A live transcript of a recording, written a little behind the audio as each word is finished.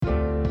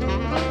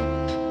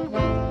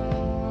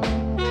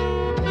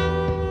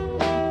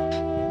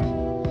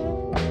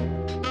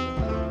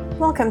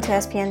Welcome to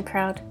SPN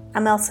Proud.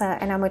 I'm Elsa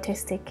and I'm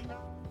autistic.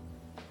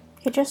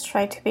 You just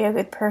try to be a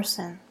good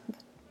person.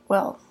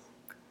 Well,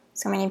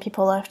 so many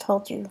people have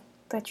told you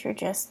that you're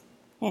just,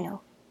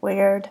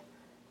 weird,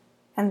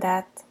 and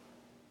that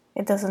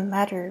it doesn't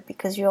matter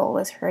because you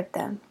always hurt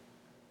them.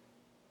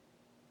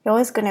 You're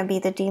always gonna be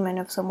the demon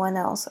of someone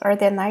else or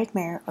their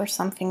nightmare or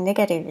something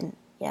negative, and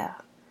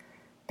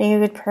being a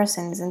good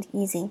person isn't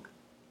easy.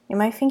 You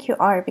might think you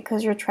are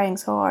because you're trying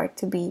so hard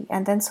to be,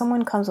 and then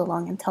someone comes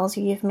along and tells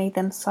you you've made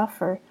them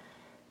suffer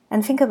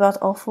and think about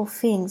awful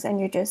things, and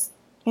you're just,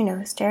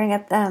 staring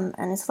at them,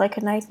 and it's like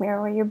a nightmare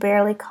where you're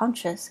barely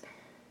conscious.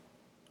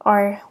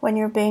 Or when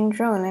you're being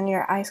drawn and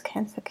your eyes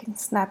can't fucking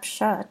snap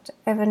shut,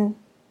 even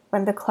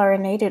when the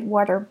chlorinated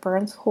water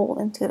burns hole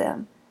into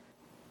them.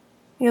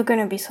 You're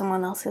gonna be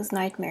someone else's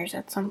nightmares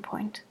at some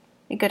point.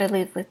 You gotta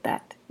live with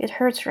that. It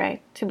hurts,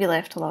 right? To be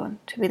left alone,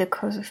 to be the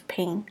cause of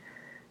pain.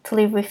 To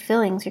live with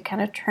feelings you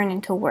cannot turn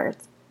into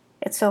words.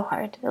 It's so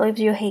hard. It leaves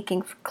you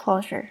aching for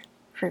closure,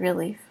 for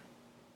relief.